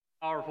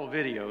Powerful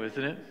video,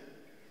 isn't it?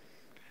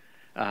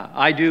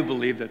 I do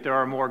believe that there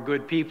are more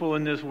good people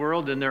in this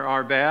world than there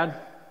are bad.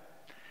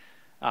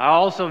 I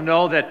also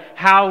know that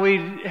how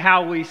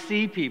we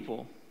see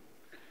people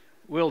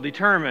will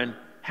determine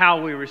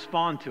how we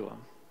respond to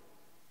them.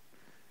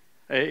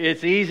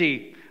 It's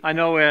easy. I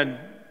know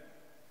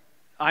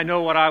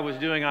what I was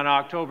doing on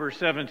October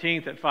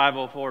 17th at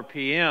 5:04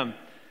 p.m.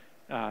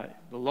 The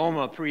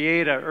Loma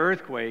Prieta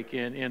earthquake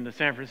in the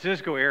San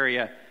Francisco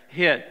area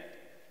hit.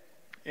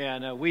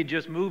 And we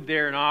just moved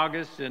there in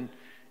August and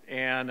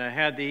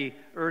had the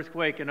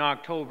earthquake in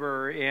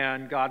October,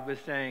 and God was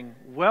saying,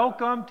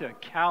 "Welcome to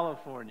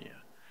California."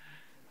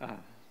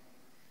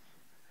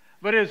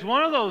 But it was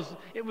one of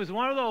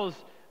those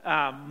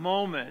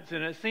moments,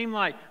 and it seemed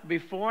like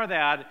before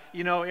that,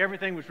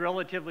 everything was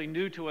relatively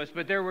new to us.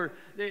 But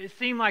it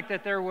seemed like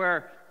that there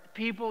were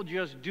people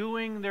just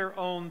doing their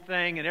own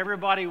thing, and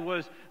everybody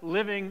was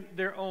living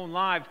their own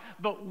lives.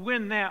 But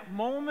when that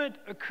moment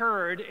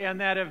occurred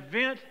and that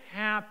event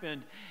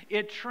happened,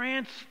 it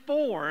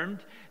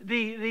transformed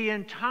the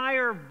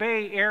entire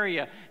Bay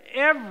Area.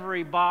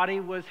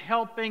 Everybody was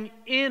helping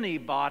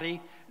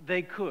anybody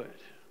they could.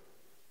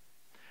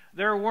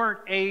 There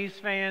weren't A's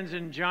fans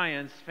and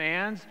Giants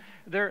fans.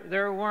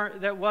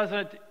 That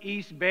wasn't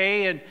East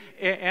Bay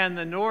and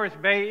the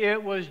North Bay.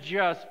 It was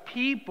just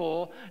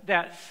people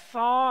that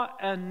saw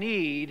a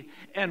need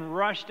and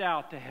rushed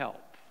out to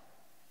help.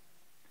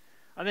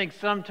 I think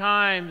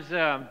sometimes,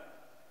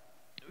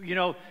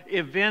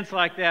 events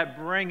like that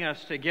bring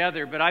us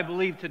together. But I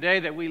believe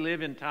today that we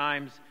live in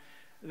times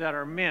that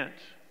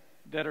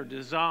are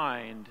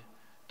designed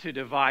to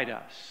divide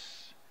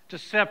us, to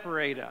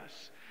separate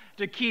us,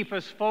 to keep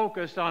us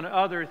focused on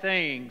other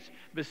things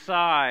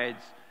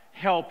besides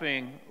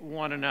helping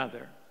one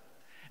another.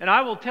 And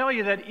I will tell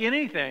you that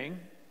anything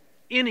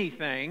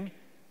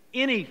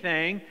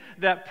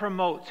that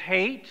promotes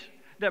hate,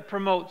 that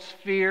promotes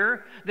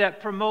fear, that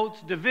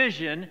promotes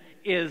division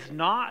is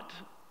not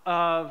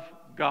of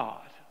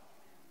God.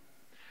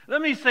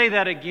 Let me say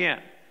that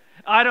again.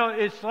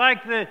 It's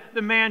like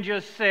the man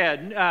just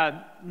said,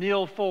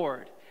 Neil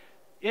Ford.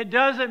 It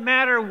doesn't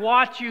matter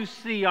what you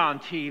see on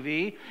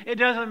TV. It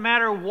doesn't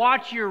matter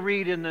what you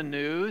read in the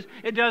news.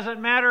 It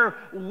doesn't matter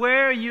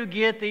where you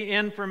get the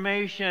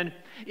information.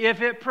 If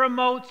it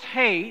promotes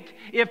hate,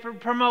 if it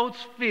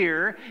promotes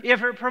fear,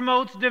 if it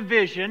promotes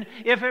division,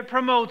 if it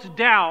promotes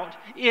doubt,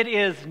 it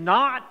is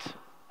not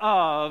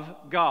of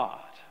God.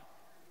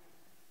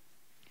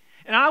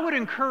 And I would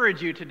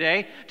encourage you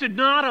today to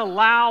not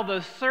allow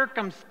the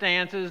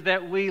circumstances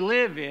that we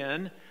live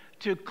in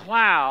to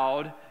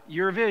cloud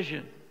your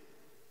vision.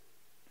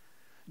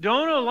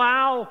 Don't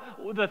allow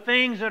the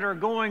things that are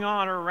going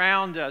on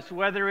around us,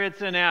 whether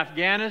it's in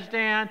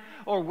Afghanistan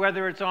or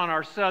whether it's on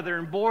our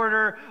southern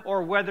border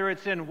or whether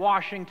it's in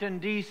Washington,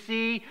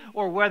 D.C.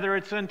 or whether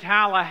it's in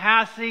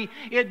Tallahassee.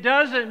 It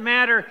doesn't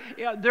matter.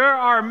 There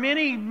are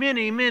many,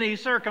 many, many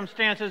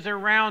circumstances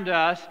around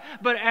us,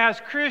 but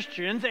as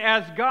Christians,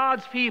 as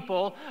God's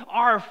people,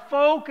 our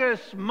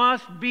focus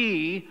must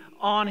be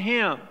on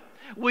Him.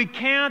 We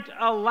can't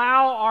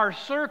allow our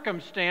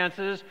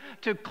circumstances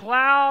to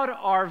cloud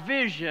our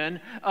vision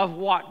of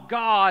what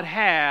God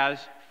has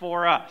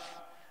for us.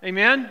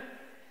 Amen?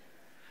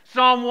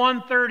 Psalm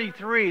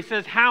 133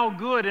 says, "How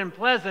good and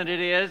pleasant it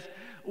is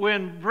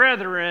when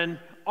brethren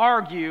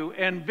argue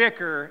and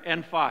bicker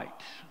and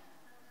fight."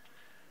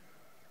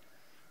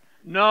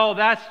 No,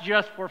 that's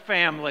just for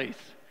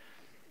families.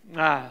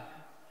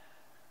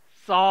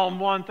 Psalm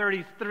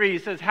 133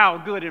 says, "How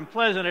good and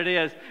pleasant it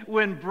is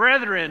when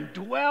brethren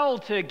dwell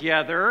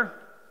together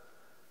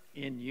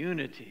in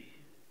unity."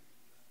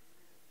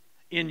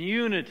 In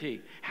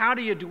unity. How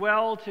do you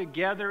dwell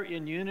together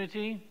in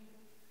unity?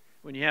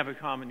 When you have a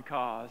common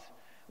cause,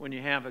 when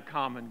you have a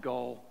common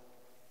goal.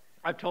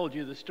 I've told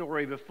you the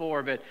story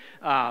before, but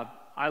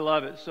I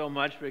love it so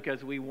much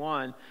because we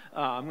won.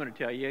 I'm going to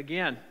tell you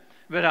again.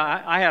 But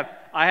I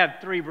have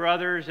three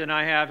brothers and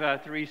I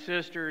have three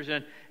sisters,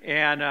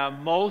 and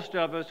most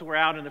of us were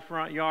out in the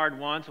front yard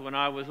once when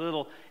I was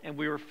little, and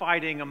we were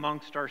fighting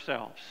amongst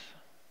ourselves.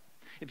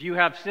 If you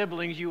have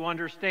siblings, you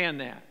understand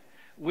that.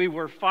 We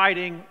were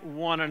fighting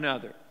one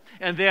another.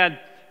 And then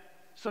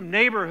some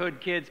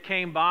neighborhood kids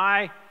came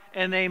by,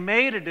 and they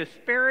made a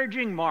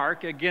disparaging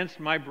mark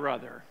against my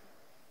brother.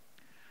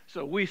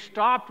 So we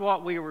stopped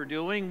what we were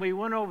doing. We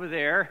went over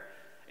there,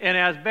 and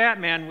as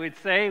Batman would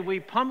say, we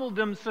pummeled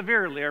them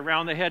severely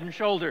around the head and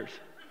shoulders.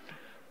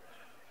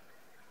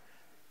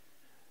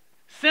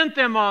 Sent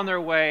them on their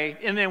way,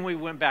 and then we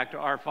went back to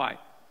our fight.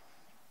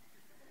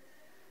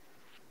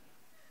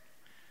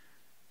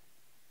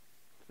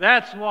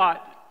 That's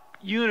what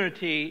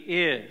unity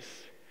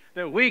is.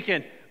 That we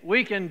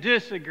can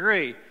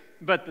disagree,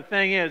 but the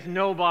thing is,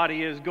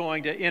 nobody is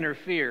going to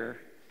interfere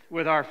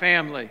with our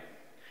family.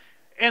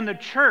 And the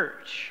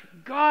church,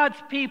 God's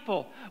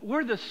people,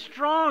 we're the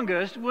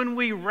strongest when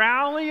we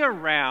rally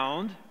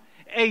around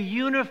a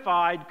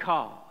unified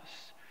cause.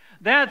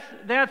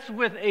 That's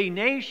with a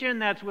nation,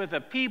 that's with a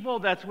people,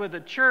 that's with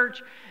a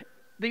church.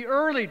 The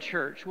early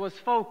church was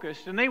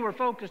focused, and they were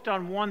focused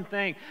on one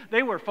thing.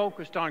 They were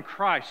focused on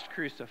Christ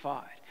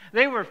crucified.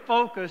 They were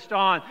focused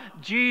on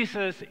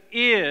Jesus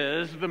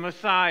is the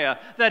Messiah,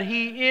 that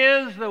He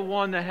is the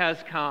one that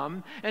has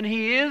come, and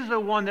He is the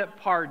one that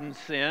pardons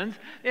sins.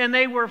 And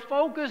they were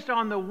focused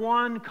on the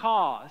one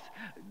cause.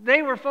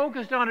 They were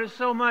focused on it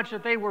so much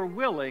that they were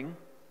willing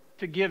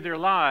to give their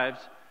lives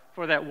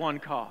for that one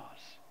cause.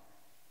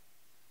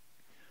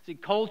 See,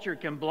 culture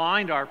can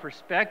blind our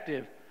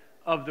perspective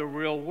of the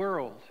real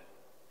world.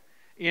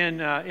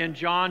 In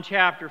John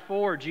chapter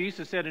 4,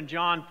 Jesus said in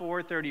John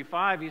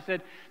 4:35, He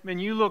said, when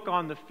you look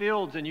on the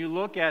fields and you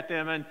look at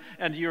them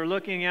and you're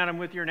looking at them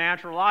with your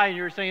natural eye, and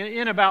you're saying,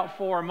 in about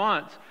 4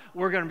 months,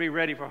 we're going to be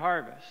ready for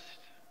harvest.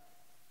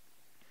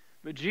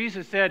 But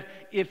Jesus said,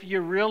 if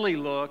you really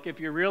look, if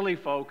you really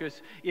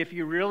focus, if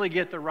you really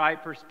get the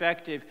right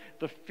perspective,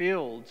 the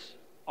fields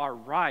are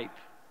ripe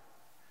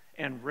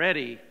and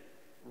ready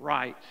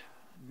right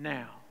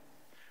now.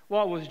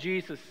 What was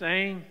Jesus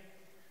saying?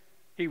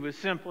 He was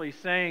simply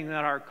saying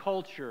that our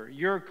culture,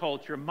 your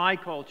culture, my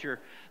culture,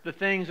 the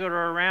things that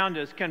are around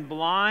us can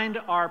blind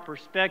our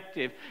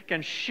perspective,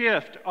 can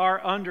shift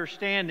our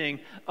understanding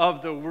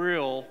of the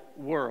real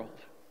world.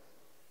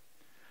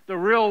 The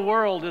real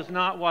world is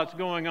not what's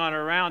going on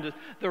around us.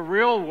 The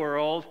real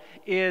world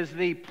is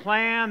the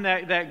plan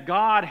that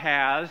God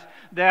has,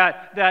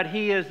 that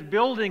He is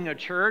building a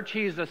church,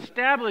 He's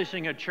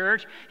establishing a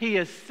church, He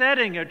is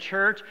setting a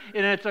church,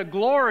 and it's a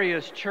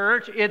glorious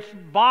church. It's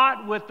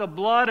bought with the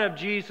blood of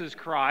Jesus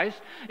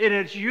Christ, and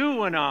it's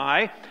you and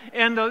I.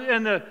 And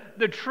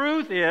the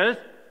truth is,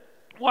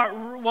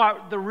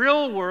 what the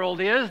real world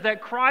is,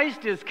 that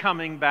Christ is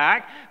coming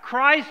back.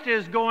 Christ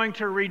is going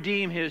to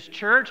redeem His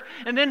church,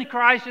 and then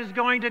Christ is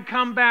going to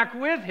come back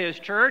with His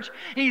church.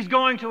 He's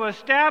going to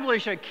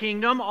establish a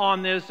kingdom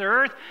on this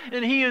earth,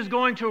 and He is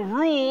going to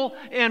rule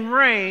and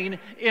reign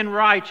in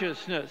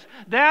righteousness.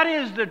 That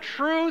is the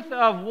truth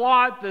of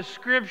what the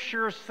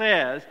Scripture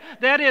says.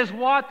 That is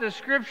what the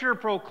Scripture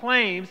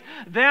proclaims.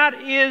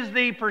 That is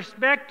the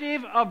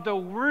perspective of the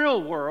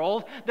real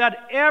world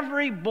that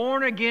every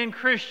born-again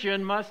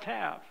Christian must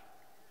have.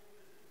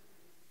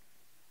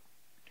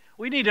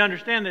 We need to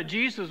understand that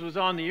Jesus was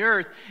on the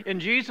earth,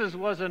 and Jesus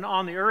wasn't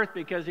on the earth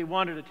because He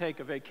wanted to take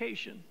a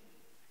vacation.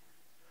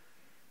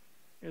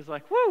 It was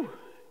like, whoo,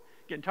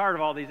 getting tired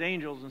of all these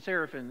angels and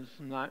seraphims,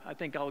 and I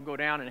think I'll go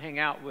down and hang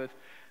out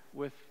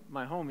with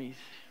my homies.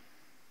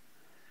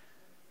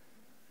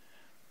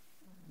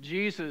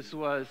 Jesus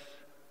was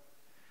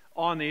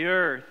on the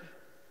earth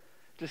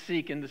to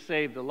seek and to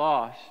save the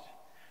lost.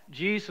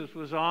 Jesus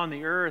was on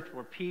the earth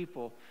for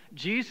people.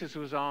 Jesus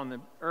was on the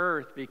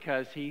earth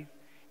because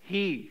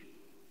he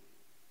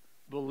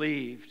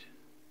believed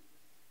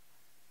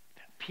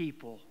that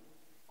people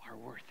are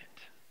worth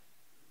it.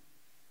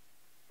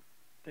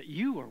 That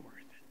you are worth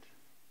it.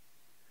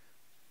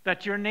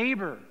 That your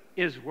neighbor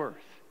is worth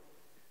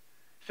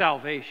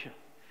salvation.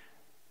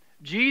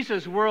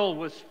 Jesus' world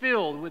was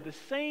filled with the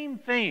same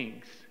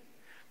things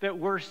that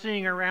we're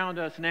seeing around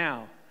us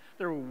now.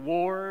 There were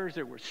wars,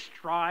 there was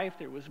strife,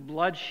 there was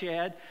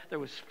bloodshed, there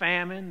was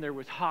famine, there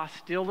was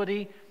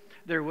hostility,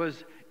 there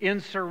was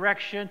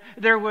insurrection.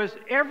 There was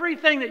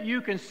everything that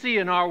you can see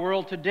in our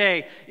world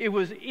today. It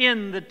was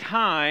in the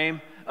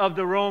time of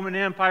the Roman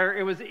Empire.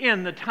 It was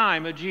in the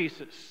time of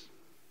Jesus.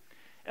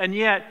 And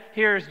yet,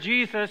 here's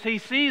Jesus. He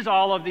sees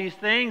all of these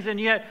things, and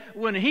yet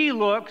when He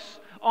looks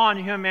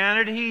on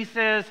humanity, He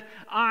says,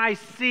 I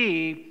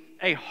see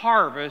a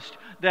harvest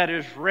that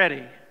is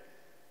ready.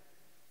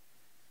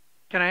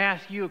 Can I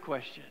ask you a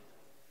question?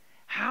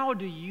 How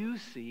do you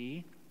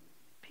see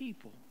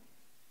people?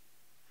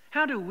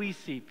 How do we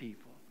see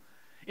people?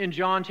 In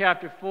John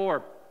chapter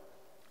 4,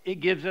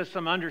 it gives us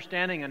some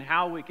understanding on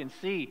how we can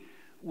see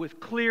with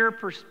clear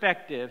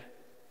perspective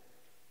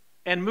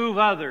and move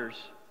others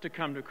to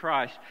come to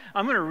Christ.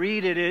 I'm going to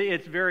read it.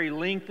 It's very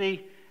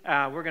lengthy.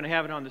 We're going to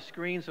have it on the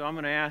screen, so I'm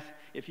going to ask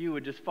if you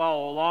would just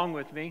follow along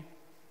with me.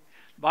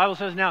 The Bible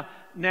says,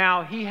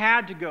 now he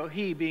had to go,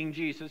 he being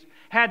Jesus,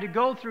 had to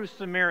go through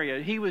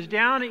Samaria. He was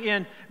down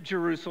in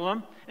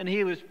Jerusalem, and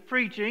He was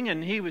preaching,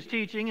 and He was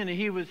teaching, and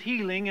He was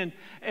healing,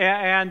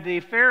 and the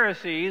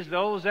Pharisees,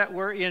 those that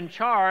were in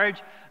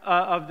charge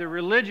of the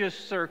religious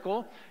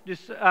circle,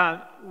 just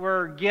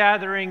were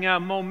gathering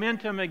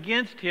momentum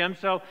against Him.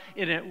 So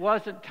it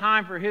wasn't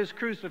time for His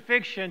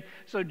crucifixion.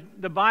 So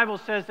the Bible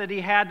says that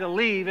He had to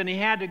leave, and He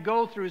had to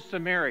go through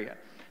Samaria.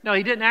 Now,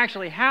 He didn't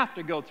actually have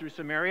to go through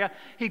Samaria.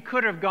 He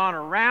could have gone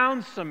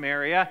around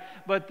Samaria,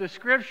 but the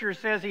Scripture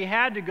says He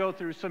had to go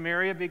through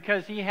Samaria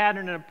because He had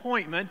an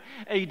appointment,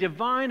 a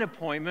divine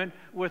appointment,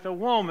 with a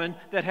woman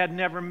that had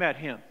never met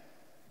Him.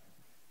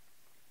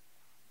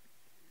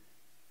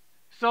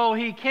 So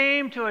He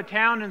came to a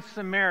town in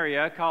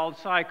Samaria called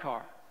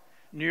Sychar,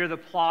 near the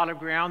plot of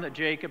ground that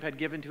Jacob had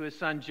given to his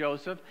son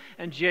Joseph,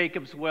 and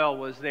Jacob's well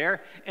was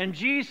there. And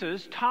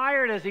Jesus,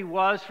 tired as He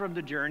was from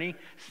the journey,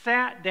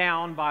 sat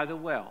down by the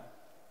well.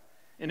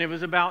 And it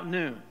was about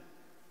noon.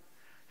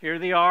 Here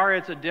they are.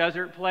 It's a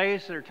desert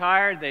place. They're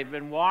tired. They've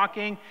been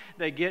walking.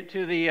 They get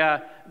to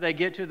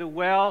the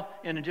well.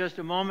 And in just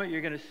a moment,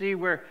 you're going to see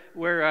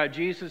where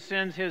Jesus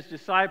sends his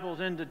disciples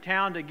into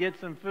town to get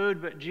some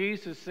food. But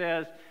Jesus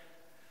says,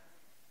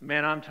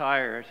 "Man, I'm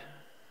tired.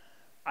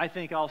 I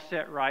think I'll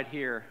sit right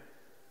here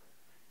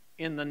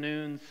in the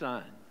noon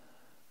sun."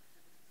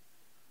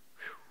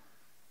 Whew.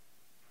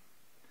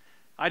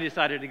 I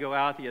decided to go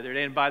out the other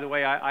day. And by the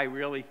way, I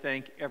really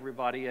thank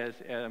everybody. As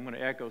I'm going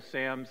to echo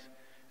Sam's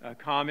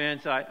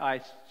comments.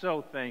 I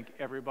so thank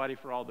everybody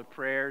for all the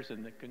prayers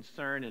and the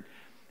concern.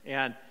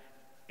 And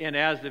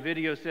as the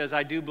video says,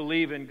 I do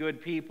believe in good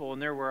people.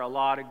 And there were a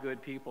lot of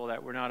good people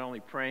that were not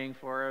only praying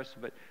for us,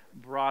 but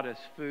brought us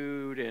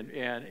food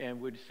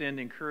and would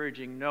send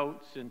encouraging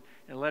notes and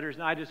letters.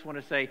 And I just want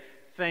to say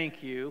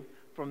thank you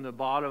from the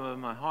bottom of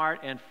my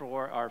heart. And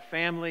for our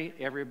family,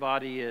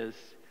 everybody is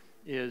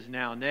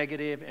now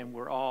negative, and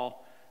we're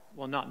all,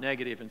 well, not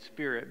negative in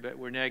spirit, but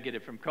we're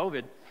negative from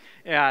COVID,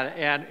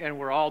 and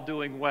we're all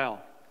doing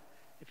well.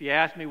 If you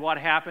ask me what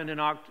happened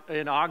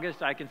in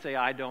August, I can say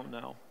I don't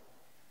know.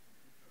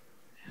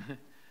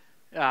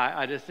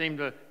 I just seem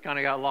to kind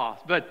of got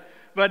lost. But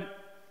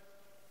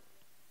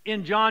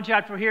in John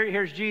chapter 4,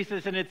 here's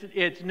Jesus, and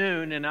it's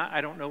noon, and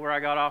I don't know where I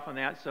got off on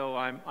that, so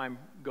I'm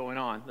going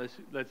on.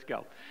 Let's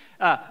go.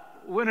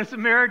 When a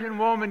Samaritan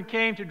woman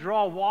came to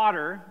draw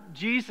water,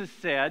 Jesus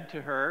said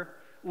to her,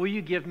 "Will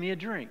you give me a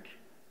drink?"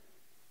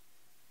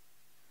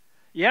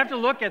 You have to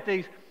look at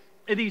these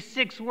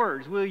 6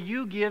 words. Will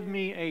you give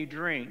me a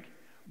drink?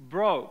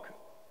 Broke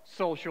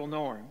social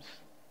norms.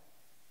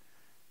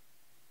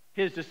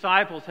 His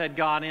disciples had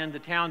gone into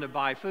town to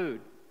buy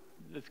food.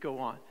 Let's go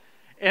on.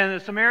 And the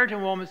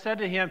Samaritan woman said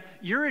to him,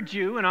 "You're a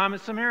Jew and I'm a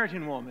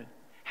Samaritan woman.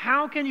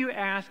 How can you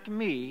ask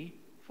me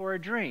for a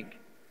drink?"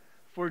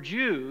 For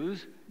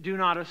Jews do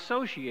not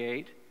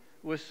associate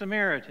with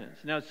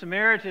Samaritans. Now, the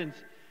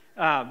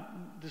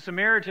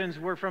Samaritans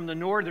were from the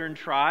northern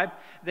tribe.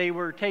 They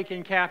were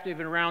taken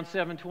captive in around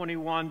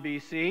 721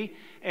 BC.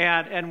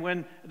 And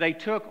when they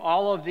took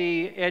all of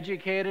the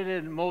educated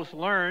and most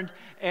learned,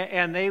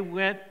 and they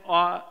went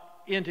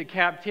into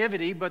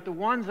captivity, but the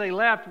ones they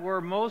left were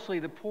mostly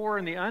the poor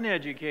and the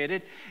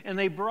uneducated, and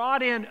they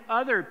brought in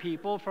other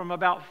people from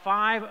about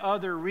 5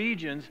 other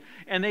regions,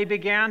 and they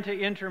began to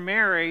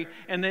intermarry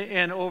and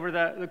over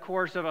the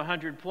course of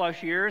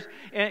 100+ years,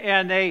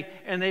 and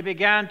they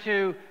began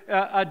to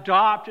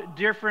adopt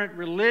different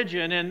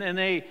religion, and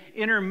they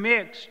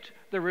intermixed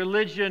the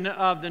religion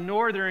of the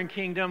northern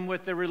kingdom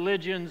with the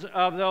religions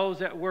of those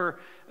that were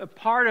a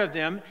part of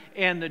them.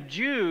 And the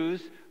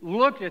Jews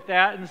looked at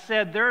that and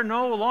said, they're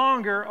no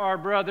longer our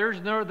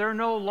brothers. They're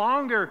no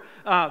longer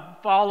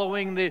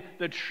following the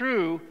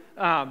true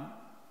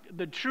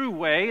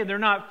way, and they're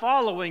not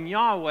following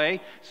Yahweh,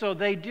 so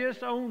they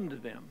disowned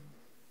them.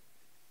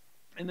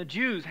 And the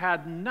Jews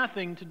had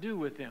nothing to do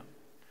with them.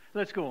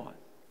 Let's go on.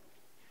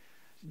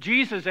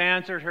 Jesus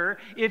answered her,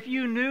 "If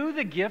you knew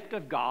the gift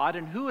of God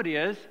and who it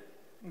is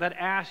that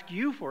asks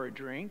you for a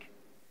drink,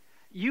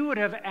 you would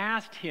have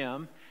asked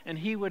him, and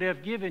he would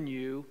have given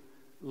you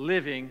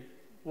living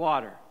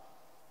water."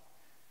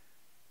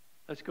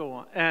 Let's go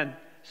on. "And,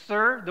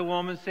 sir," the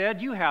woman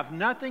said, "you have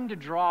nothing to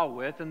draw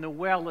with, and the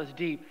well is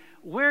deep.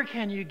 Where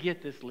can you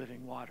get this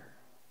living water?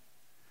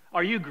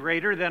 Are you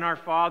greater than our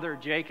father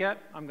Jacob?"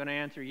 I'm going to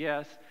answer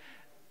yes.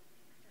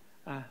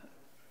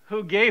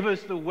 "Who gave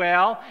us the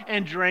well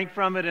and drank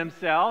from it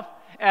himself,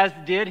 as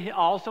did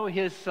also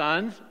his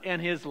sons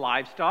and his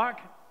livestock?"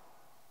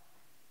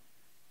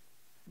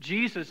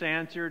 Jesus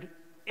answered,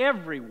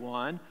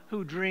 "Everyone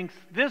who drinks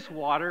this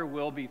water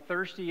will be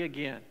thirsty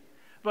again.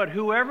 But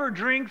whoever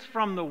drinks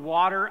from the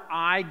water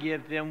I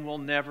give them will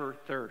never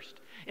thirst.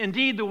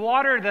 Indeed, the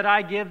water that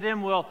I give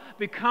them will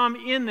become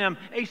in them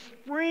a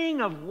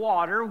spring of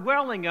water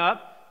welling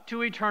up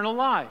to eternal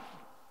life."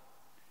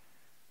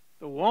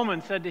 The woman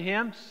said to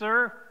him,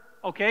 "Sir,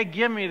 okay,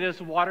 give me this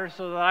water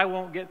so that I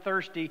won't get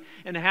thirsty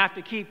and have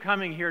to keep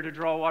coming here to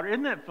draw water."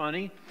 Isn't that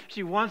funny?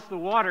 She wants the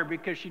water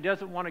because she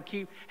doesn't want to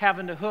keep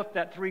having to hoof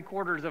that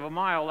 3/4 of a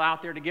mile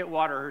out there to get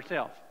water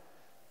herself.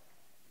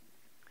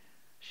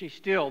 She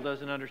still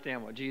doesn't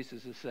understand what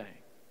Jesus is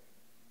saying.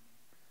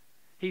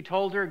 He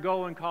told her,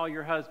 "Go and call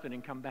your husband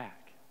and come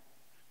back."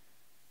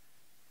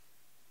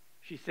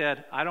 She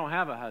said, "I don't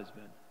have a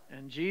husband."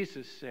 And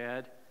Jesus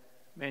said,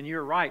 "Man,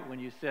 you're right when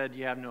you said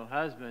you have no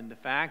husband. The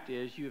fact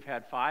is you've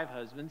had 5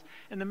 husbands,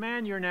 and the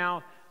man you're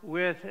now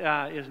with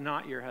is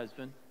not your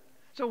husband.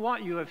 So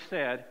what you have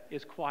said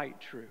is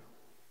quite true."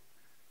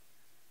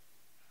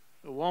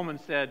 The woman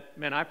said,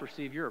 "Man, I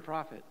perceive you're a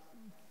prophet."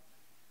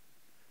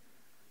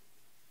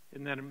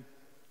 And then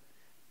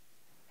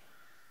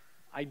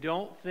I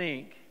don't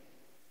think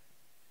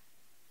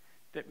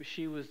that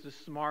she was the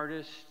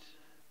smartest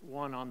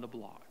one on the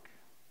block.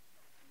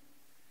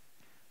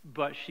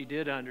 But she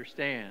did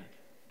understand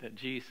that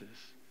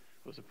Jesus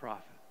was a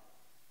prophet.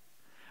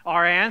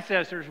 Our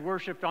ancestors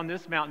worshipped on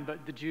this mountain,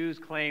 but the Jews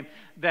claim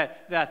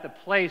that the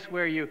place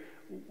where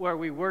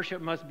we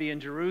worship must be in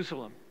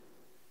Jerusalem.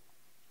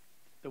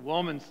 The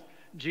woman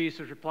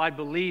Jesus replied,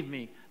 "Believe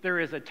me, there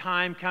is a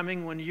time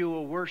coming when you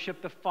will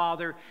worship the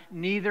Father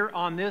neither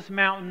on this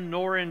mountain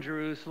nor in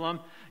Jerusalem.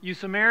 You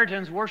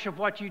Samaritans worship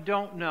what you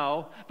don't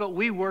know, but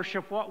we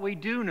worship what we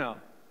do know,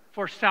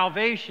 for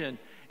salvation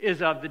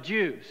is of the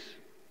Jews.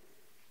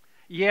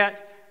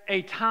 Yet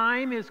a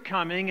time is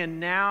coming, and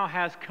now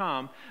has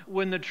come,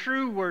 when the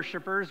true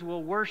worshipers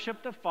will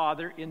worship the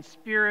Father in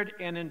spirit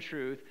and in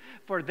truth,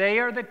 for they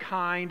are the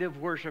kind of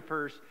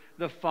worshipers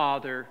the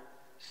Father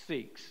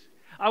seeks."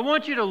 I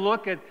want you to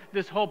look at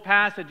this whole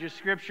passage of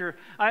Scripture.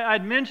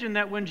 I'd mentioned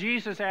that when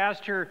Jesus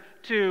asked her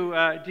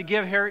to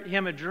give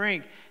him a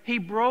drink, he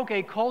broke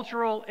a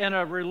cultural and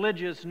a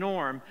religious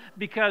norm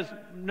because,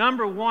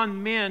 number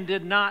one, men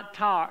did not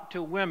talk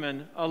to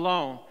women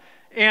alone.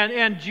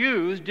 And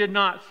Jews did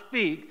not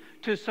speak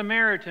to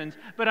Samaritans.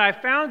 But I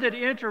found it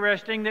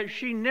interesting that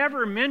she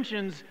never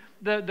mentions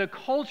the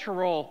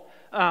cultural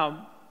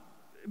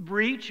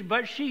breach,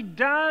 but she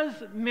does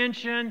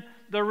mention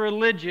the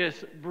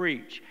religious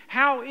breach.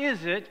 How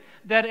is it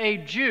that a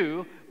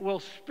Jew will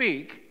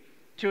speak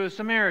to a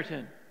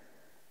Samaritan?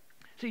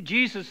 See,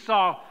 Jesus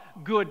saw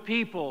good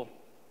people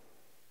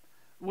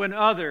when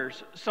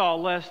others saw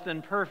less than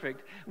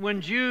perfect.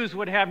 When Jews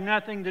would have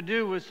nothing to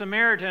do with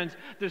Samaritans,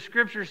 the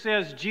Scripture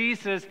says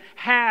Jesus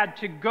had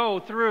to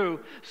go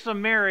through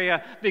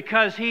Samaria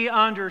because he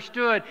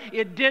understood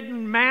it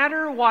didn't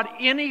matter what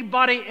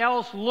anybody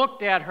else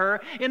looked at her,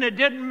 and it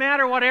didn't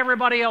matter what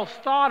everybody else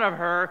thought of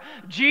her.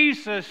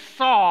 Jesus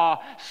saw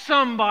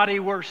somebody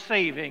worth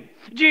saving.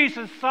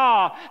 Jesus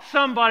saw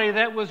somebody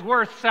that was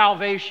worth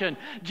salvation.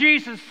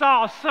 Jesus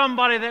saw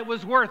somebody that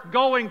was worth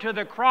going to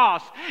the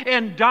cross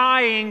and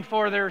dying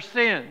for their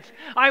sins.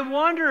 I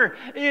wonder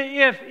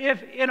if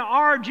in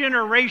our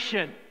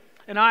generation,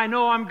 and I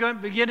know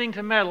I'm beginning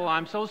to meddle,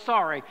 I'm so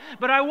sorry,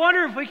 but I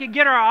wonder if we could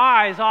get our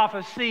eyes off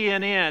of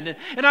CNN,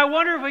 and I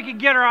wonder if we could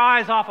get our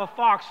eyes off of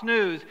Fox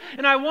News,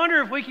 and I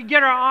wonder if we could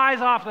get our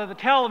eyes off of the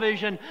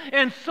television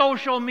and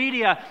social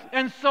media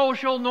and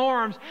social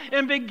norms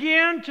and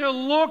begin to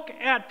look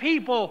at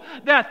people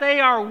that they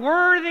are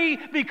worthy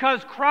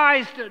because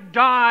Christ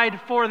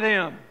died for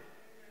them.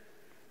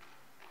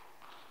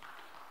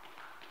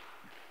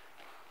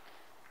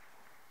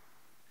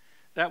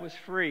 That was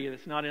free.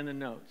 That's not in the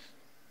notes.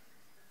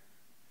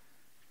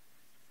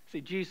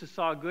 See, Jesus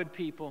saw good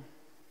people.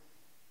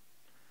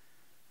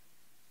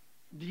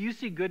 Do you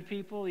see good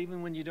people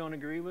even when you don't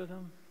agree with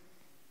them?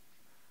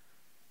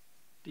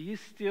 Do you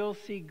still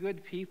see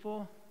good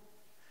people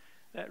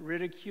that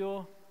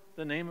ridicule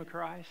the name of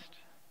Christ?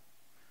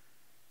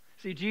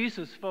 See,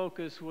 Jesus'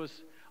 focus was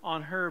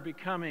on her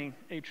becoming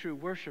a true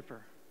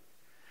worshiper.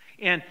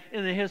 And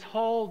in his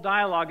whole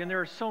dialogue, and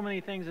there are so many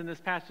things in this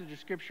passage of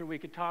Scripture we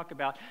could talk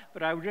about,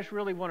 but I just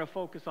really want to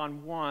focus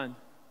on one.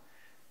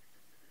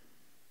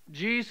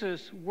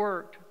 Jesus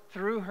worked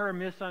through her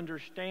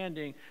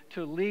misunderstanding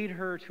to lead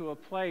her to a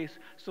place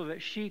so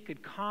that she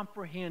could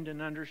comprehend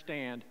and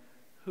understand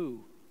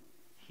who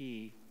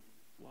he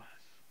was.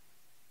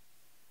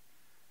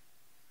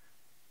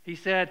 He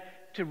said,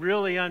 to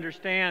really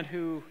understand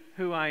who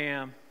I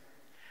am,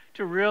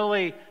 to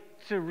really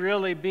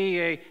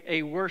be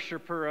a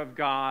worshiper of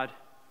God,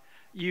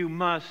 you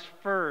must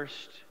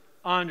first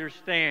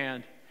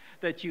understand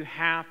that you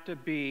have to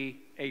be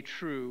a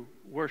true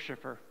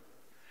worshiper.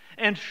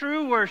 And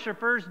true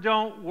worshipers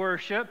don't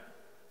worship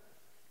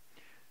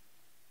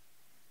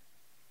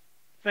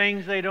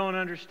things they don't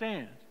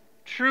understand.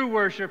 True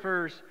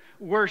worshipers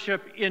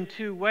worship in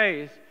two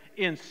ways,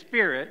 in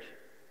spirit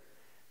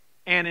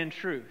and in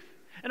truth.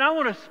 And I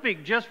want to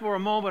speak just for a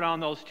moment on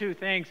those two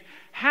things.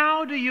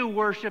 How do you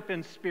worship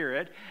in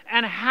spirit,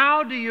 and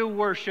how do you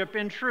worship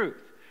in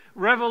truth?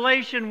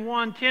 Revelation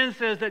 1:10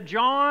 says that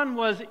John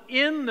was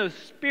in the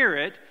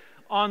Spirit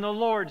on the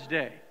Lord's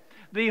day.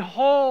 The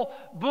whole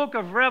book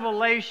of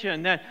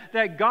Revelation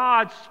that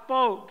God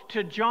spoke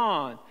to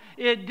John,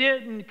 it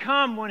didn't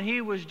come when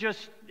he was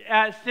just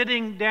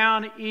sitting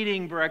down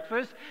eating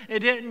breakfast. It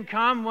didn't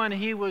come when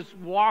he was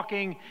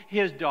walking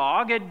his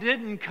dog. It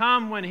didn't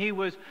come when he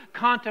was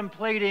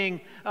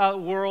contemplating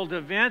world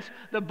events.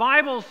 The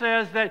Bible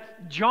says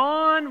that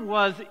John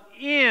was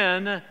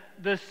in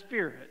the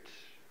Spirit.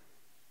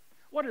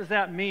 What does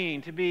that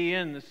mean, to be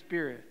in the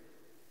Spirit?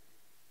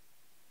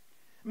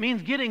 It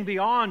means getting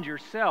beyond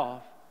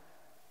yourself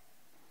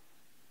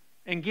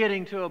and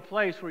getting to a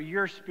place where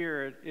your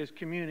spirit is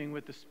communing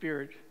with the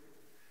Spirit,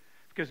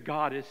 because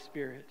God is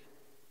Spirit.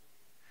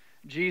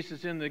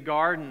 Jesus in the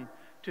garden,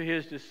 to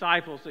his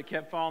disciples that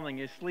kept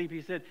falling asleep,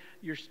 he said,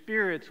 your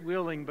spirit's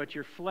willing, but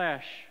your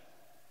flesh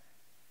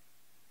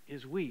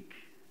is weak.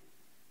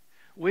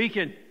 We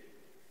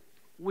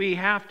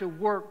have to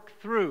work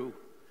through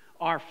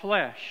our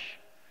flesh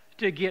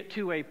to get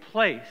to a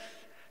place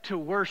to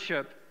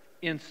worship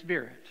in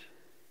spirit.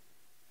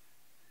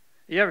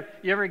 You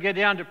ever get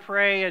down to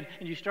pray and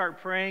you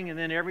start praying, and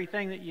then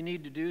everything that you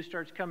need to do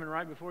starts coming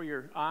right before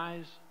your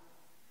eyes?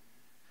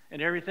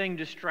 And everything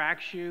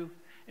distracts you,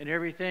 and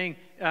everything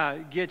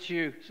gets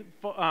you,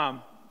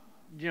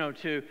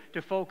 to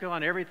focus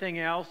on everything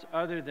else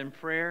other than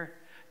prayer.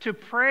 To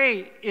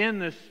pray in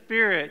the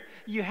Spirit,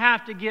 you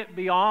have to get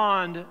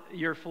beyond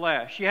your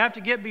flesh. You have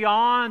to get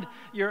beyond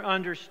your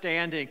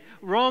understanding.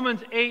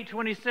 Romans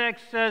 8:26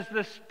 says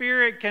the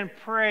Spirit can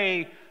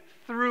pray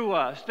through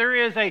us. There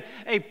is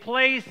a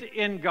place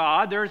in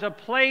God. There's a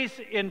place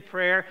in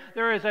prayer.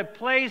 There is a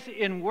place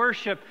in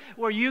worship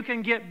where you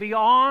can get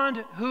beyond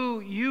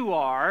who you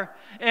are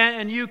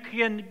and you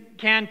can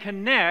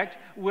connect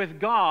with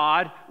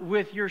God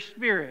with your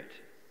spirit.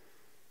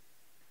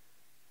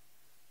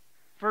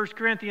 1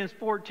 Corinthians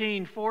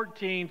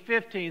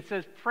 14:15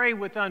 says, pray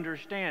with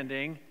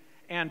understanding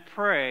and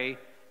pray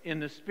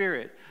in the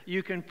Spirit.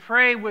 You can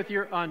pray with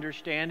your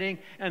understanding,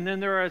 and then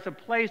there is a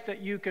place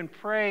that you can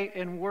pray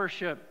and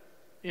worship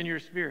in your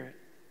spirit.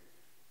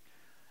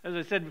 As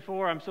I said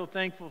before, I'm so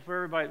thankful for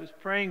everybody that was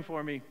praying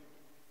for me.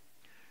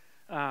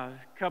 A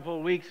couple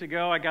of weeks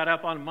ago, I got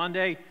up on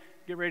Monday,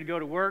 get ready to go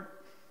to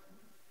work,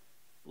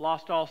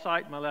 lost all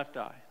sight in my left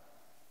eye.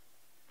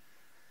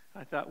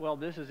 I thought, well,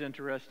 this is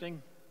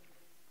interesting.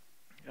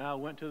 I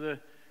went to the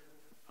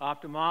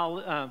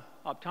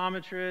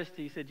optometrist.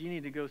 He said, you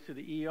need to go to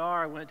the ER.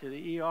 I went to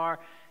the ER,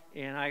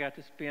 and I got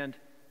to spend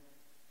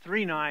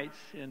 3 nights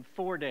and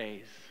 4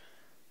 days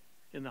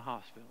in the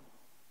hospital.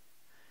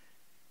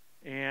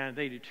 And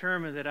they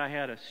determined that I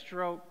had a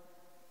stroke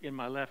in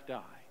my left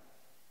eye,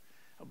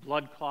 a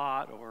blood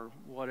clot or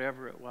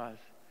whatever it was.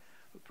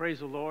 But praise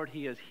the Lord,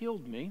 He has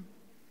healed me.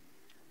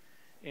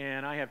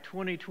 And I have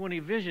 20/20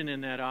 vision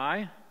in that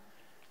eye.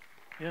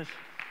 Yes.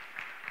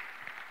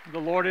 The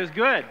Lord is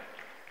good.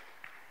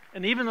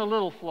 And even the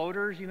little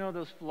floaters, you know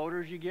those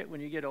floaters you get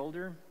when you get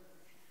older?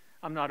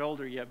 I'm not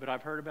older yet, but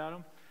I've heard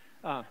about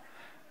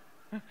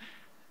them.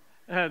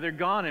 They're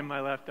gone in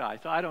my left eye,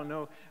 so I don't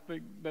know.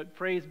 But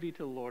praise be to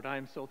the Lord. I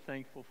am so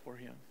thankful for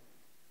Him.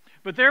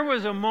 But there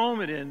was a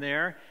moment in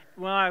there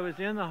when I was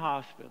in the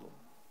hospital.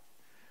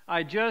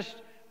 I just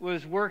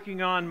was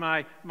working on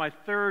my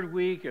 3rd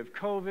week of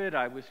COVID.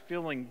 I was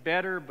feeling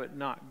better, but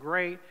not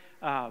great.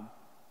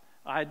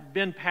 I'd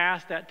been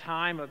past that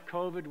time of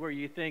COVID where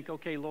you think,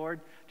 okay,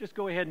 Lord, just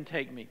go ahead and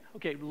take me.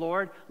 Okay,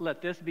 Lord,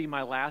 let this be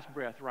my last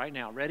breath right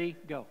now. Ready?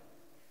 Go.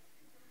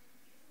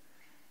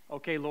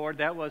 Okay, Lord,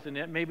 that wasn't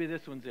it. Maybe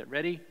this one's it.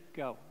 Ready?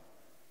 Go.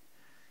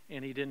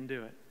 And He didn't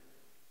do it.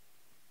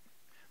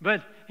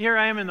 But here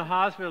I am in the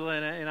hospital,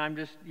 and I'm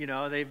just,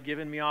 they've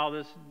given me all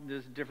this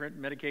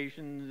different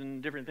medications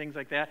and different things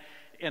like that.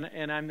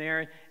 And I'm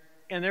there.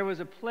 And there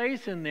was a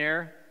place in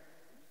there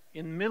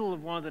in the middle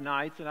of one of the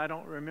nights, and I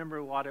don't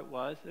remember what it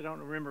was. I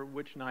don't remember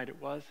which night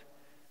it was.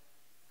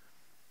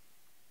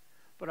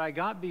 But I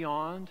got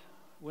beyond,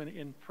 when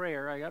in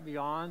prayer, I got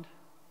beyond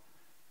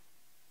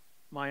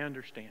my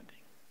understanding.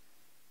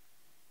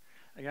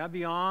 I got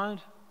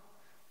beyond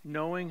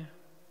knowing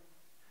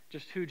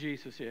just who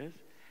Jesus is.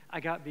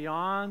 I got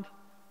beyond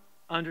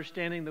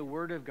understanding the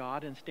Word of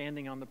God and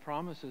standing on the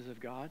promises of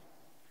God.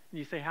 And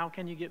you say, how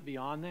can you get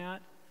beyond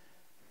that?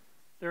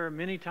 There are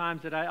many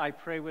times that I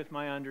pray with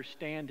my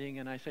understanding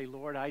and I say,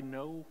 Lord, I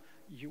know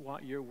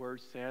what your word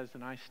says,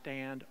 and I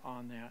stand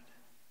on that.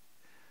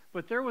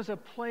 But there was a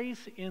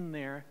place in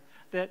there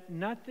that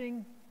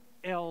nothing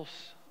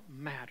else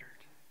mattered.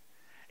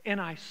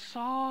 And I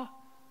saw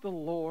the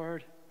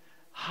Lord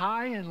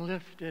high and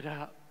lifted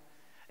up,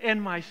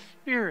 and my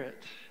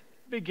spirit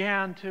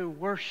began to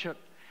worship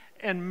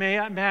and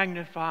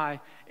magnify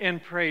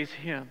and praise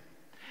Him.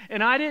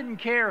 And I didn't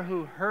care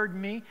who heard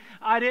me.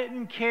 I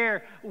didn't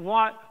care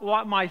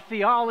what my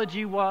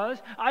theology was.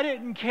 I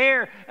didn't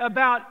care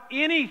about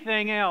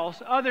anything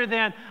else other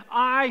than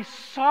I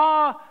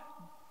saw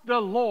the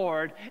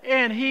Lord,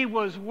 and He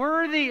was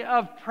worthy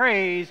of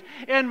praise,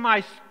 and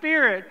my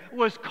spirit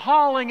was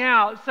calling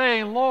out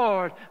saying,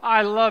 Lord,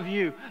 I love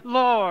you.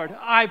 Lord,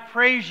 I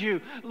praise you.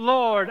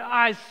 Lord,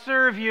 I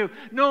serve you.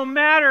 No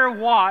matter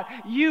what,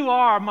 you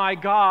are my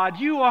God.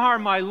 You are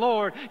my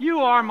Lord.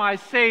 You are my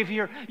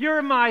Savior.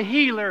 You're my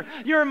healer.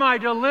 You're my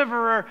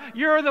deliverer.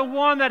 You're the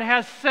one that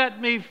has set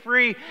me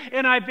free.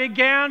 And I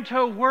began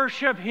to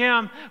worship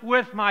Him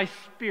with my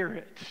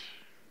spirit.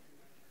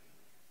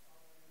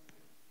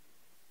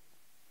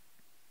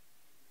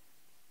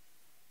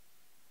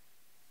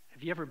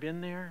 Have you ever been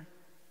there?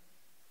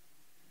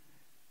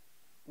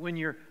 When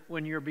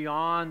you're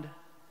beyond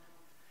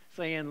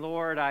saying,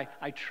 Lord,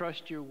 I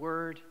trust your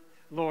word.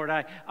 Lord,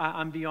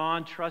 I'm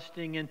beyond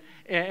trusting. And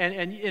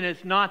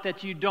it's not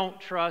that you don't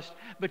trust,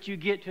 but you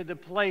get to the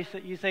place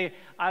that you say,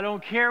 I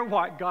don't care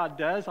what God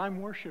does.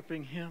 I'm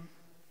worshiping Him.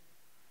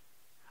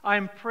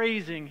 I'm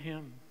praising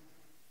Him.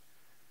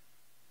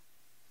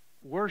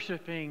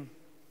 Worshiping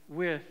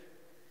with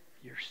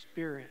your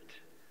spirit.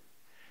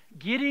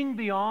 Getting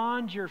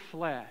beyond your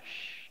flesh.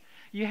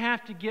 You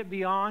have to get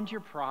beyond your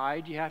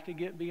pride. You have to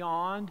get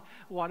beyond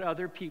what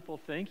other people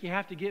think. You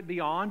have to get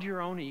beyond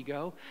your own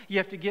ego. You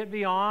have to get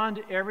beyond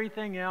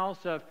everything else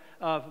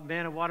of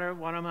man, what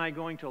am I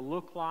going to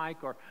look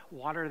like, or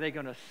what are they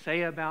going to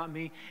say about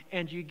me?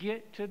 And you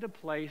get to the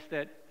place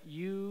that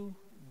you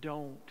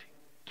don't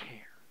care.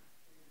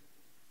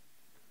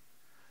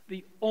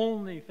 The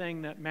only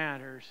thing that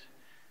matters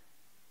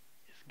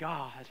is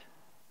God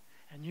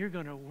And you're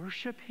going to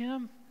worship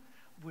Him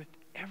with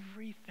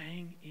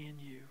everything in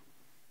you.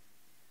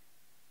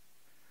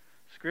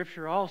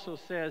 Scripture also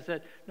says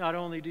that not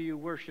only do you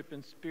worship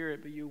in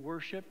spirit, but you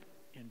worship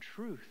in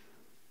truth.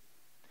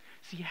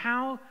 See,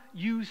 how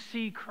you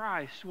see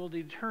Christ will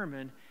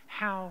determine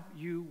how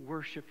you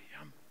worship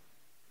Him.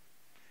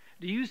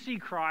 Do you see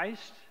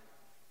Christ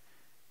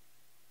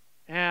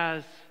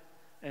as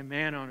a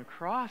man on a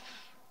cross,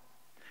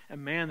 a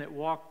man that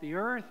walked the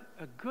earth,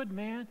 a good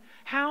man?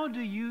 How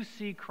do you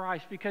see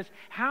Christ? Because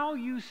how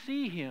you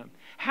see Him,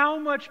 how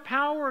much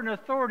power and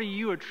authority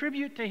you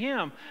attribute to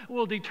Him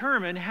will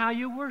determine how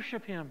you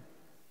worship Him.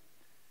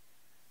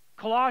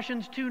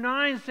 Colossians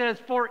 2:9 says,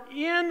 "For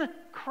in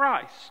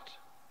Christ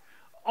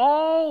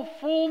all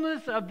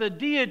fullness of the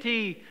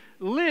deity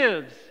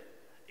lives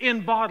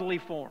in bodily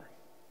form."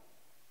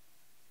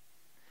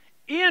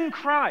 In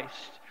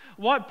Christ.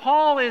 What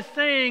Paul is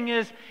saying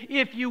is,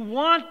 if you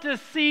want to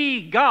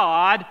see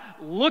God,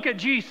 look at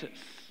Jesus.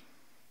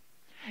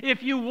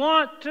 If you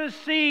want to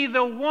see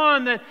the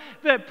one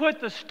that put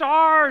the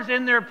stars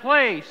in their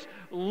place,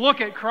 look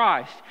at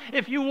Christ.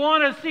 If you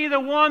want to see the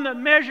one that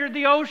measured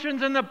the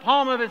oceans in the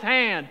palm of His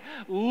hand,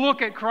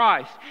 look at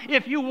Christ.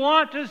 If you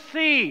want to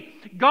see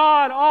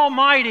God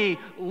Almighty,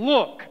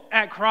 look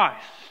at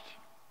Christ.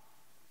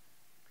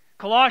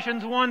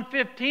 Colossians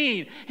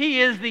 1:15,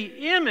 He is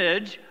the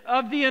image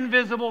of the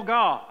invisible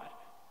God,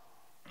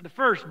 the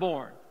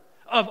firstborn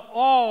of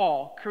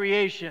all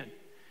creation.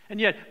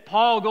 And yet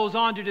Paul goes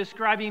on to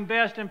describe Him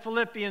best in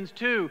Philippians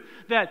 2,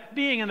 that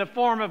being in the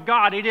form of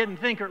God, He didn't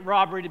think it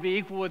robbery to be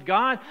equal with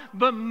God,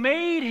 but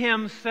made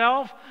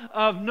Himself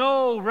of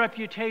no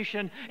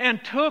reputation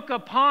and took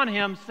upon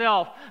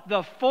Himself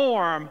the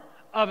form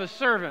of a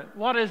servant.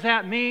 What does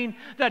that mean?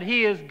 That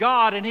He is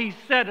God and He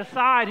set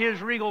aside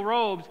His regal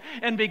robes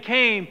and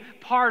became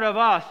part of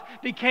us,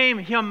 became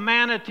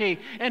humanity,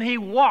 and He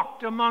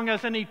walked among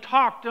us and He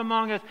talked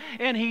among us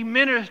and He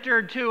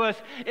ministered to us,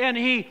 and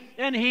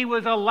He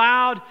was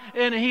allowed,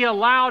 and He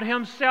allowed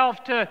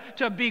Himself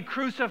to be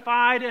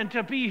crucified and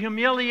to be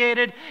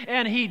humiliated,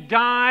 and He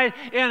died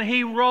and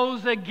He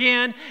rose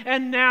again,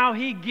 and now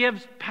He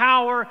gives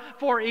power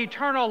for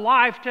eternal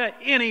life to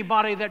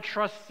anybody that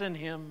trusts in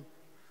Him.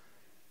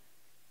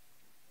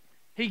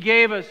 He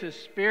gave us His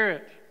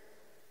Spirit.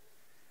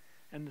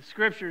 And the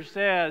Scripture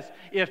says,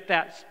 if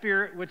that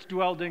Spirit which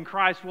dwelled in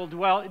Christ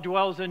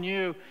dwells in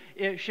you,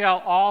 it shall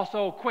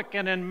also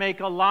quicken and make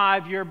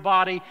alive your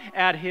body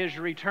at His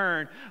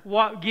return.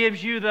 What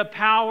gives you the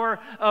power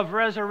of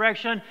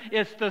resurrection?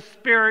 It's the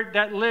Spirit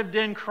that lived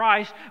in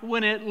Christ.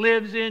 When it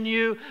lives in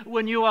you,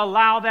 when you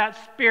allow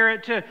that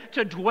Spirit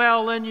to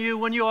dwell in you,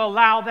 when you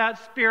allow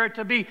that Spirit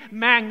to be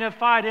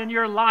magnified in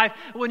your life,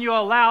 when you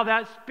allow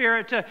that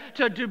Spirit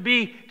to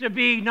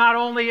be not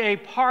only a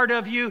part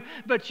of you,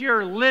 but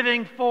you're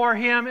living for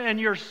Him and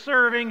you're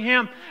serving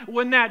Him.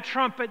 When that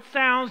trumpet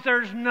sounds,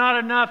 there's not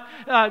enough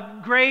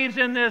graves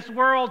in this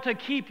world to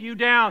keep you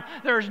down.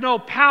 There's no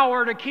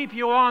power to keep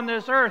you on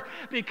this earth,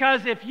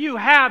 because if you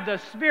have the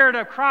Spirit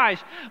of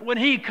Christ, when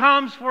He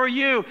comes for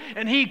you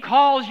and He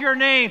calls your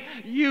name,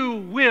 you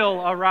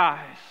will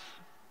arise.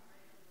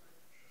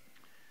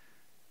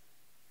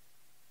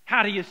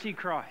 How do you see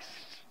Christ?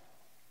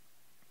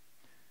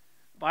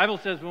 The Bible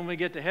says when we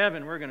get to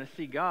heaven, we're going to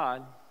see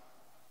God.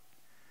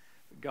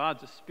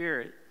 God's a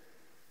spirit.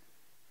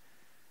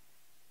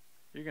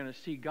 You're going to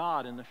see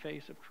God in the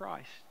face of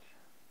Christ.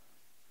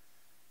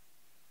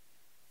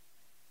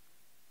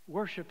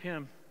 Worship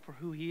Him for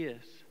who He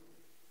is.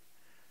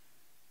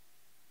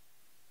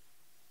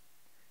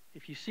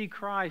 If you see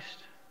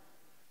Christ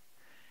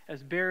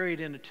as buried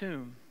in a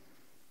tomb,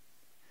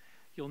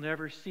 you'll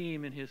never see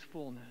Him in His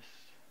fullness.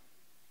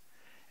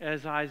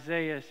 As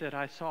Isaiah said,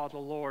 I saw the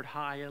Lord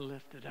high and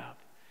lifted up,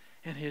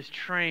 and His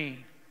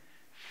train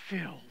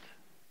filled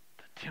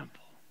the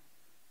temple.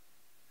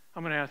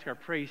 I'm going to ask our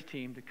praise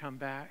team to come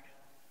back.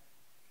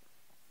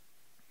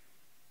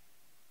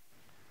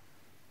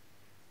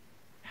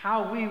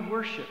 How we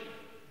worship,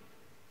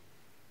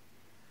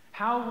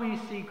 how we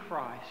see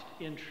Christ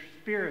in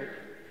spirit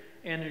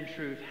and in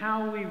truth,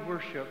 how we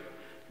worship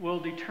will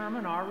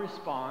determine our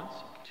response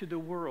to the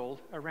world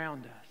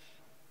around us.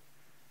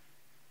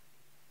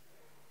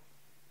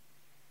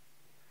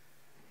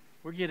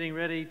 We're getting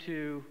ready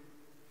to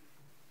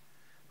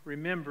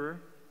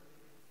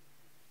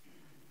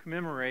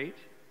commemorate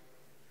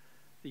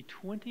the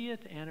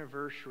 20th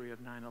anniversary of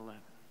 9/11.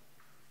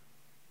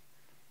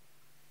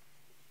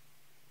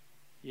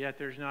 Yet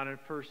there's not a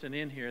person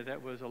in here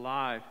that was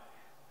alive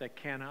that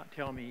cannot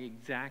tell me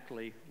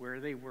exactly where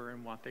they were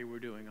and what they were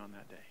doing on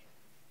that day.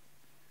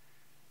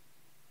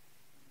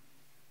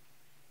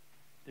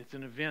 It's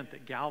an event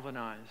that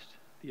galvanized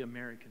the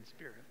American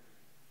spirit.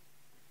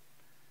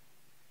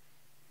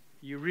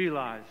 You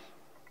realize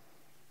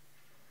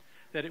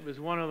that it was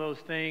one of those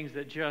things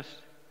that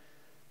just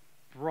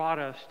brought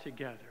us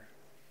together.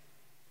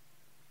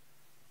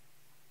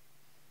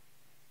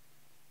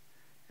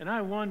 And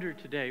I wonder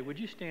today, would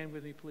you stand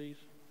with me, please?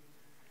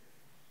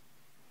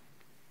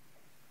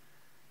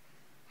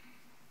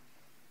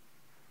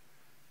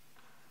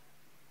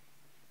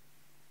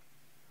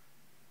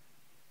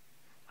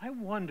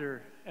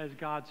 wonder, as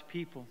God's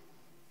people,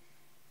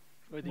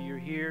 whether you're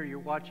here, you're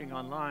watching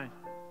online,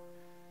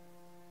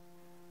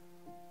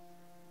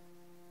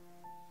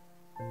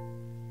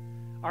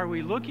 are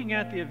we looking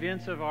at the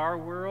events of our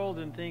world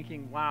and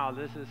thinking, wow,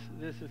 this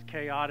is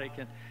chaotic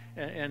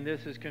and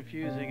this is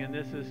confusing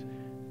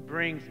and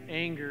brings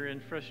anger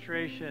and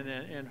frustration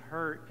and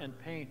hurt and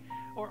pain?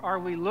 Or are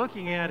we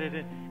looking at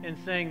it and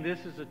saying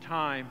this is a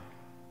time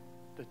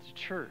that the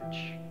church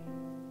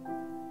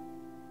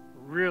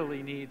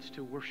really needs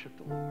to worship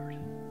the Lord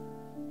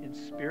in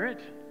spirit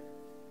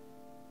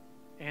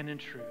and in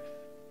truth,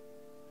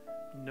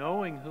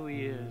 knowing who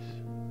He is,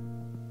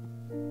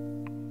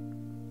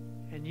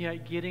 and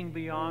yet getting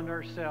beyond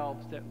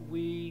ourselves, that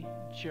we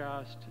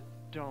just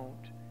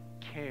don't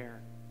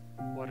care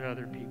what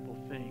other people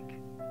think.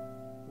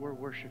 We're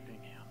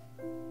worshiping Him.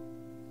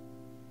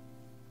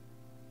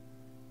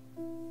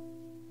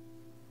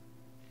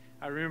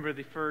 I remember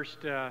the first,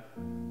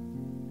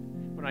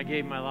 when I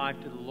gave my life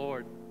to the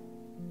Lord,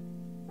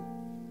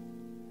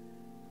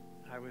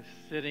 I was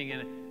sitting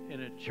in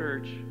a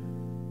church.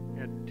 I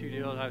had two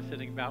deals. I was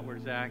sitting about where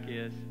Zach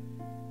is.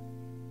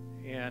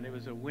 And it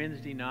was a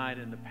Wednesday night,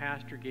 and the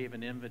pastor gave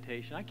an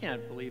invitation. I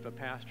can't believe a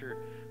pastor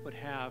would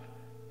have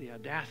the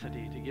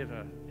audacity to give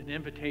an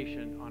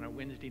invitation on a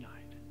Wednesday night.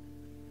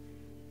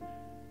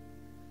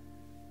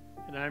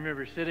 And I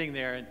remember sitting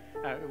there, and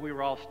we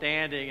were all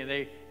standing,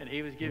 and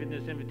he was giving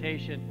this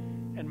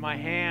invitation, and my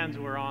hands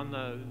were on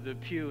the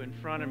pew in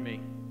front of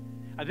me.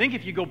 I think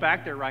if you go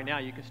back there right now,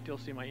 you can still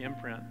see my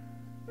imprint.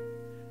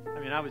 I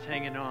mean, I was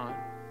hanging on.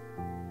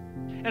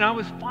 And I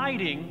was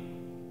fighting.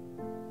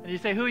 And you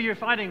say, who are you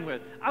fighting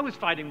with? I was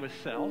fighting with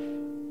self.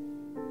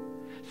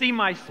 See,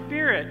 my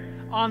spirit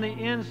on the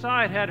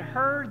inside had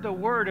heard the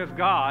Word of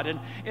God.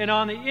 And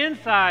on the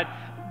inside,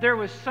 there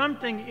was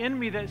something in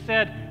me that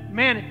said,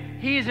 man,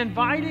 He's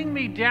inviting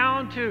me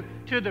down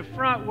to the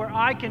front where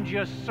I can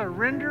just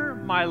surrender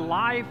my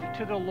life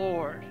to the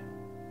Lord.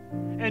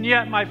 And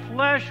yet my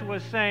flesh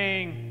was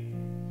saying,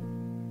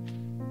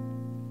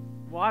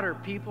 what are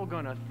people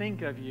going to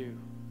think of you?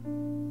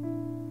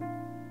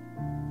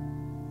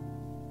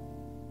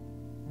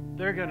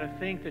 They're going to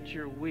think that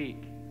you're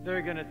weak.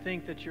 They're going to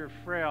think that you're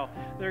frail.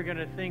 They're going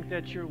to think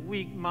that you're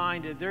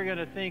weak-minded. They're going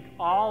to think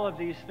all of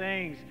these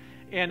things.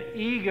 And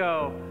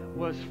ego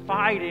was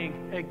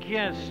fighting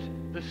against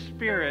the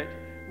Spirit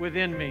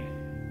within me.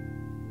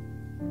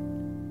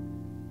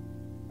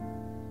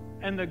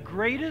 And the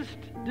greatest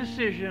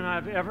decision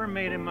I've ever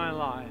made in my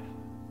life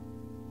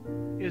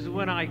is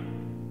when I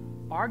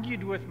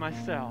argued with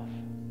myself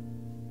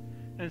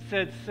and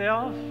said,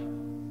 self,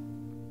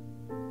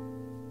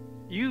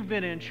 you've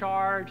been in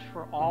charge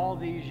for all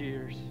these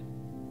years,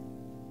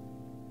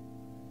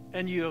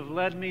 and you have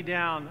led me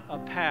down a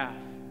path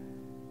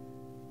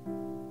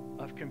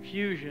of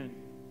confusion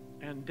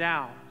and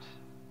doubt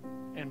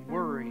and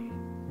worry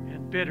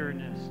and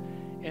bitterness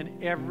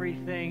and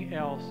everything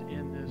else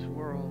in this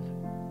world.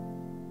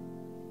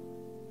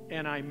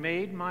 And I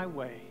made my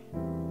way,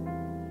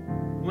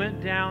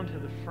 went down to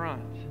the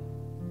front,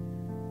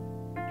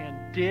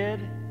 and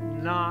did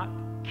not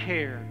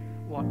care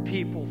what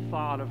people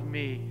thought of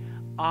me.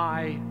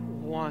 I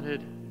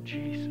wanted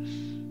Jesus.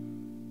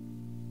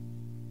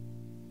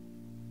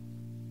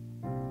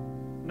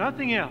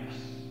 Nothing else.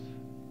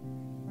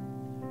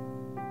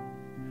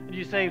 And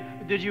you say,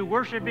 did you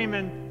worship Him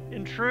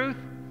in truth?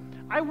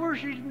 I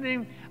worshiped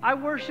Him. I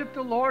worshiped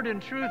the Lord in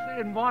truth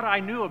in what I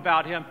knew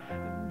about Him.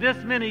 This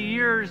many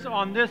years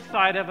on this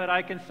side of it,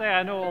 I can say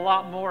I know a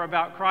lot more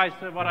about Christ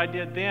than what I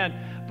did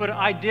then. But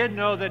I did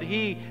know that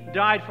He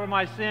died for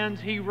my sins,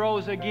 He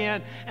rose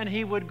again, and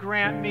He would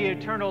grant me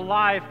eternal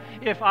life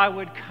if I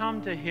would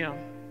come to Him.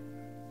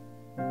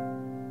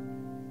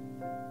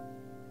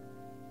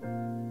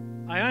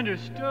 I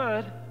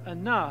understood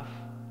enough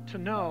to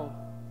know.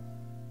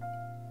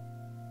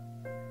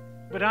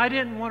 But I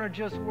didn't want to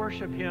just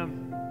worship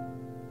Him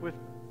with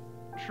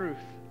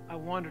truth. I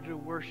wanted to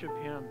worship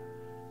Him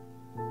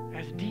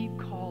as deep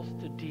calls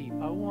to deep.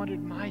 I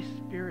wanted my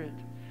spirit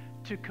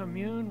to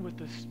commune with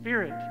the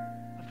Spirit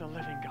of the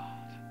living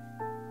God.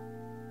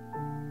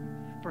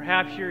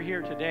 Perhaps you're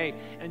here today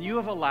and you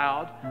have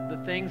allowed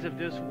the things of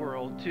this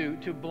world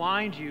to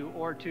blind you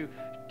or to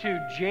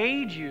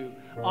jade you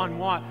on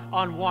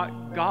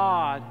what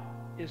God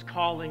is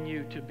calling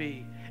you to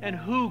be and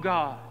who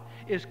God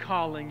is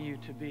calling you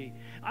to be.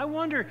 I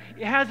wonder,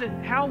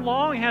 how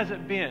long has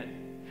it been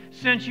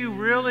since you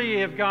really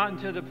have gotten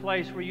to the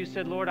place where you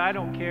said, Lord, I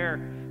don't care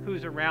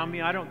who's around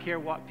me. I don't care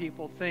what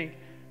people think.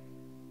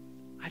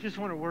 I just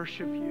want to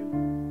worship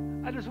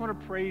You. I just want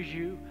to praise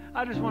You.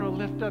 I just want to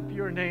lift up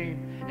Your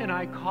name. And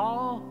I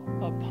call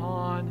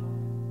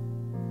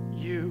upon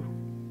You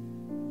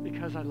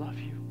because I love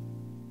You.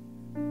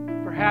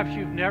 Perhaps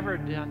you've never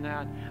done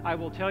that. I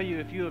will tell you,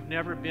 if you have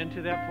never been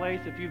to that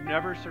place, if you've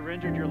never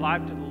surrendered your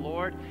life to the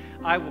Lord,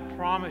 I will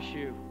promise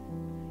you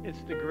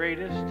it's the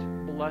greatest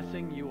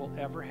blessing you will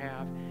ever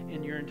have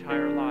in your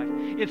entire life.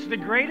 It's the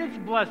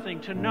greatest blessing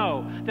to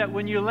know that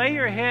when you lay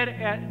your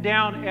head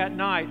down at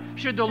night,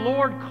 should the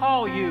Lord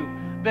call you,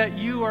 that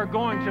you are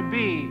going to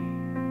be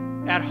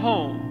at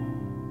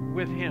home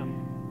with Him.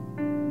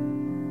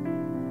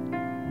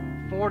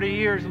 40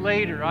 years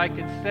later, I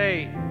can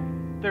say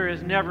there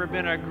has never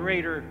been a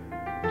greater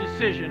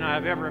decision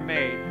I've ever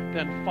made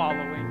than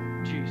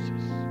following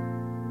Jesus.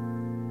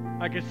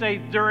 I can say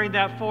during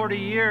that 40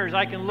 years,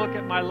 I can look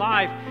at my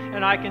life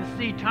and I can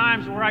see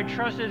times where I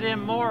trusted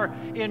Him more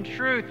in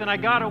truth and I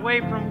got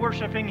away from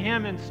worshiping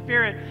Him in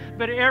spirit.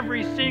 But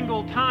every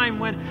single time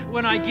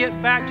when I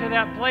get back to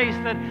that place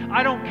that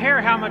I don't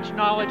care how much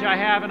knowledge I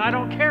have and I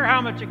don't care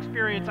how much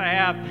experience I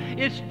have,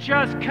 it's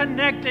just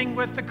connecting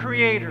with the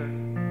Creator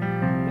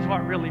is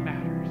what really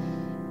matters.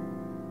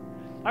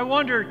 I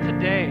wonder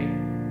today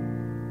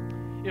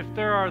if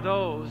there are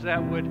those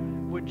that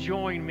would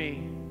join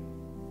me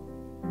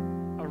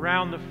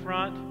around the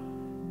front.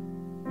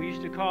 We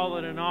used to call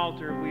it an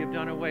altar. We have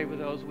done away with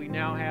those. We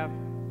now have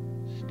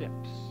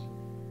steps.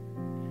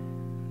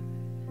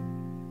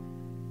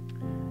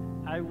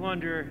 I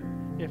wonder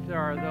if there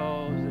are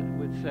those that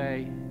would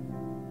say,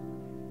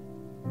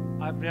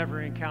 I've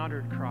never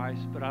encountered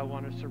Christ, but I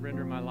want to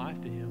surrender my life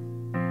to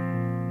Him.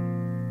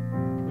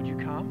 Would you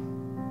come?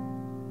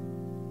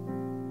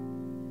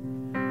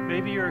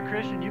 Maybe you're a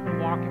Christian. You've been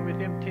walking with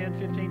Him 10,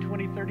 15,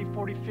 20, 30,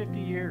 40, 50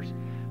 years.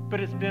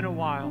 But it's been a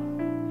while.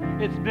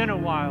 It's been a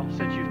while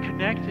since you've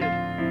connected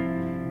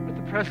with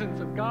the presence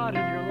of God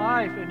in your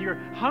life, and you're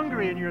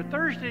hungry and you're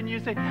thirsty, and you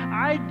say,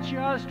 I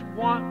just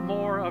want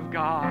more of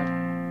God.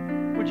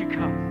 Would you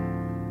come?